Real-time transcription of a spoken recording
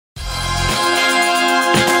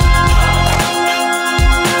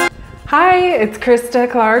Hi, it's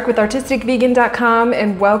Christa Clark with artisticvegan.com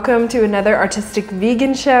and welcome to another Artistic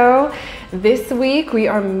Vegan Show. This week we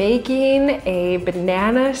are making a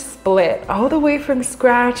banana split all the way from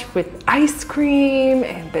scratch with ice cream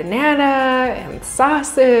and banana and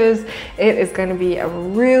sauces. It is going to be a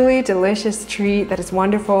really delicious treat that is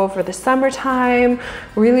wonderful for the summertime,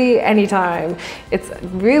 really anytime. It's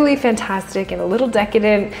really fantastic and a little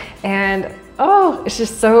decadent, and oh, it's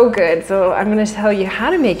just so good. So I'm gonna tell you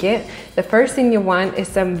how to make it. The first thing you want is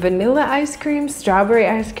some vanilla ice cream, strawberry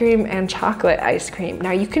ice cream, and chocolate ice cream.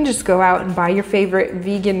 Now you can just go out and buy your favorite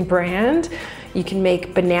vegan brand. You can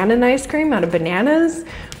make banana ice cream out of bananas,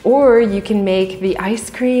 or you can make the ice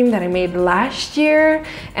cream that I made last year,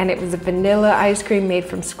 and it was a vanilla ice cream made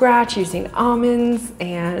from scratch using almonds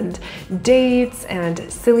and dates and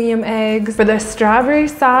psyllium eggs. For the strawberry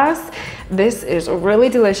sauce, this is really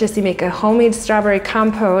delicious. You make a homemade strawberry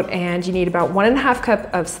compote, and you need about 1.5 cups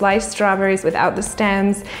of sliced strawberries without the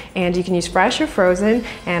stems, and you can use fresh or frozen,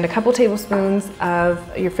 and a couple tablespoons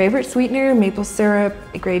of your favorite sweetener, maple syrup,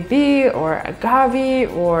 grade B, or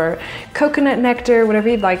agave, or coconut nectar, whatever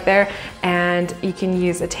you'd like there. And you can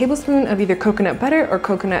use a tablespoon of either coconut butter or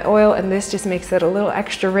coconut oil, and this just makes it a little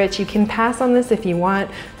extra rich. You can pass on this if you want,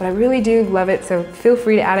 but I really do love it, so feel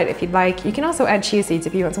free to add it if you'd like. You can also add chia seeds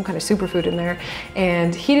if you want some kind of superfood in there,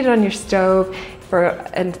 and heat it on your stove for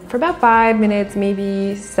about 5 minutes,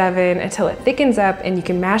 maybe 7, until it thickens up, and you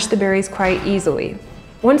can mash the berries quite easily.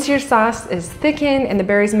 Once your sauce is thickened and the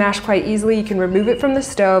berries mashed quite easily, you can remove it from the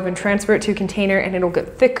stove and transfer it to a container, and it'll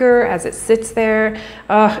get thicker as it sits there.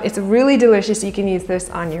 It's really delicious. You can use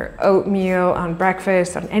this on your oatmeal, on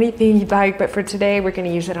breakfast, on anything you'd like, but for today we're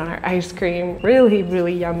gonna use it on our ice cream. Really,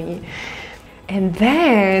 really yummy. And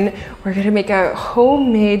then we're gonna make a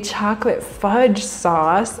homemade chocolate fudge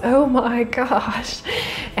sauce. Oh my gosh.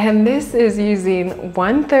 And this is using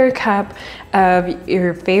 1/3 cup of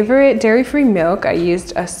your favorite dairy-free milk. I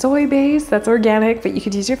used a soy base, that's organic, but you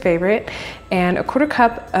could use your favorite. And a 1/4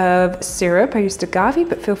 cup of syrup. I used agave,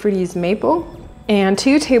 but feel free to use maple. And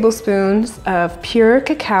 2 tablespoons of pure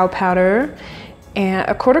cacao powder, and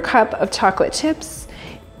a 1/4 cup of chocolate chips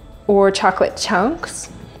or chocolate chunks.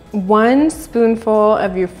 1 spoonful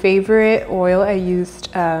of your favorite oil. I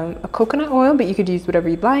used a coconut oil, but you could use whatever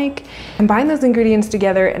you'd like. Combine those ingredients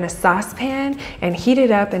together in a saucepan and heat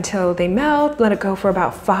it up until they melt. Let it go for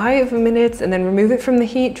about 5 minutes, and then remove it from the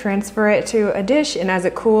heat, transfer it to a dish, and as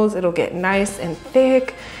it cools, it'll get nice and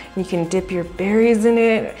thick. You can dip your berries in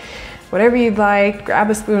it, whatever you'd like. Grab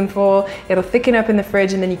a spoonful. It'll thicken up in the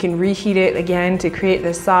fridge, and then you can reheat it again to create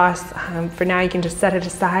this sauce. For now, you can just set it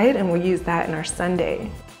aside, and we'll use that in our sundae.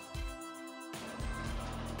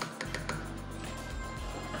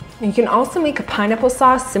 You can also make a pineapple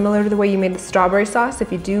sauce similar to the way you made the strawberry sauce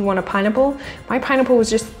if you do want a pineapple. My pineapple was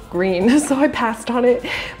just green, so I passed on it,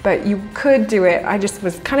 but you could do it. I just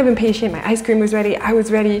was kind of impatient. My ice cream was ready, I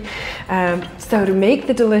was ready. So to make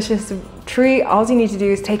the delicious treat, all you need to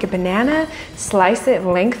do is take a banana, slice it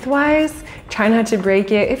lengthwise, try not to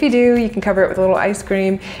break it. If you do, you can cover it with a little ice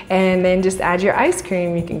cream, and then just add your ice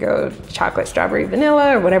cream. You can go chocolate, strawberry,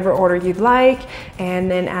 vanilla, or whatever order you'd like,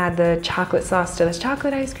 and then add the chocolate sauce to the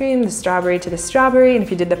chocolate ice cream, the strawberry to the strawberry, and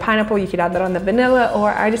if you did the pineapple, you could add that on the vanilla,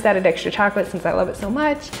 or I just added extra chocolate since I love it so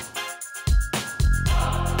much.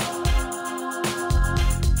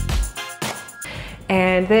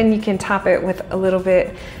 And then you can top it with a little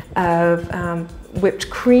bit of whipped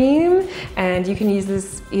cream, and you can use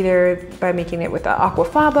this either by making it with the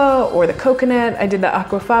aquafaba or the coconut. I did the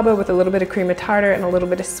aquafaba with a little bit of cream of tartar and a little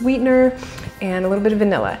bit of sweetener and a little bit of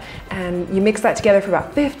vanilla, and you mix that together for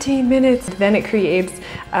about 15 minutes. Then it creates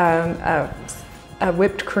a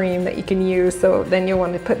whipped cream that you can use, so then you'll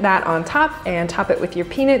want to put that on top and top it with your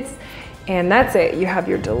peanuts, and that's it. You have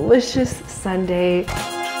your delicious sundae.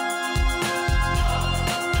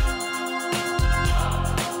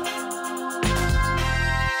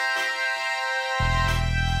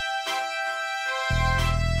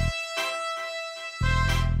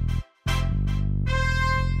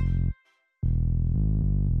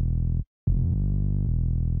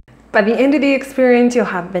 By the end of the experience, you'll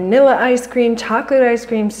have vanilla ice cream, chocolate ice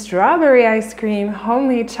cream, strawberry ice cream,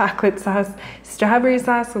 homemade chocolate sauce, strawberry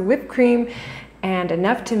sauce, whipped cream, and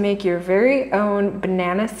enough to make your very own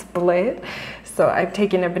banana split. So I've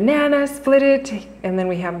taken a banana, split it, and then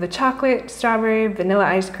we have the chocolate, strawberry, vanilla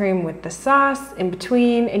ice cream with the sauce in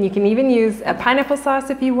between. And you can even use a pineapple sauce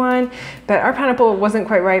if you want, but our pineapple wasn't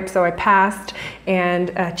quite ripe, so I passed.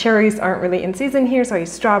 And cherries aren't really in season here, so I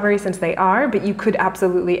used strawberry since they are, but you could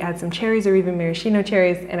absolutely add some cherries or even maraschino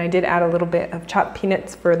cherries. And I did add a little bit of chopped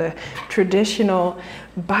peanuts for the traditional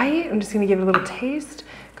bite. I'm just gonna give it a little taste.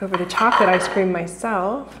 go for the chocolate ice cream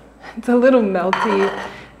myself. It's a little melty. It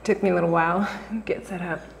took me a little while to get set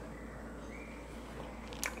up.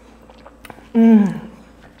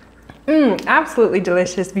 Absolutely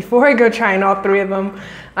delicious. Before I go trying all 3 of them,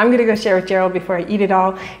 I'm gonna go share with Gerald before I eat it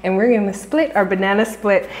all, and we're gonna split our banana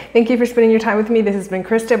split. Thank you for spending your time with me. This has been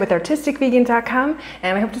Christa with artisticvegan.com,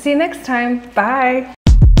 and I hope to see you next time. Bye.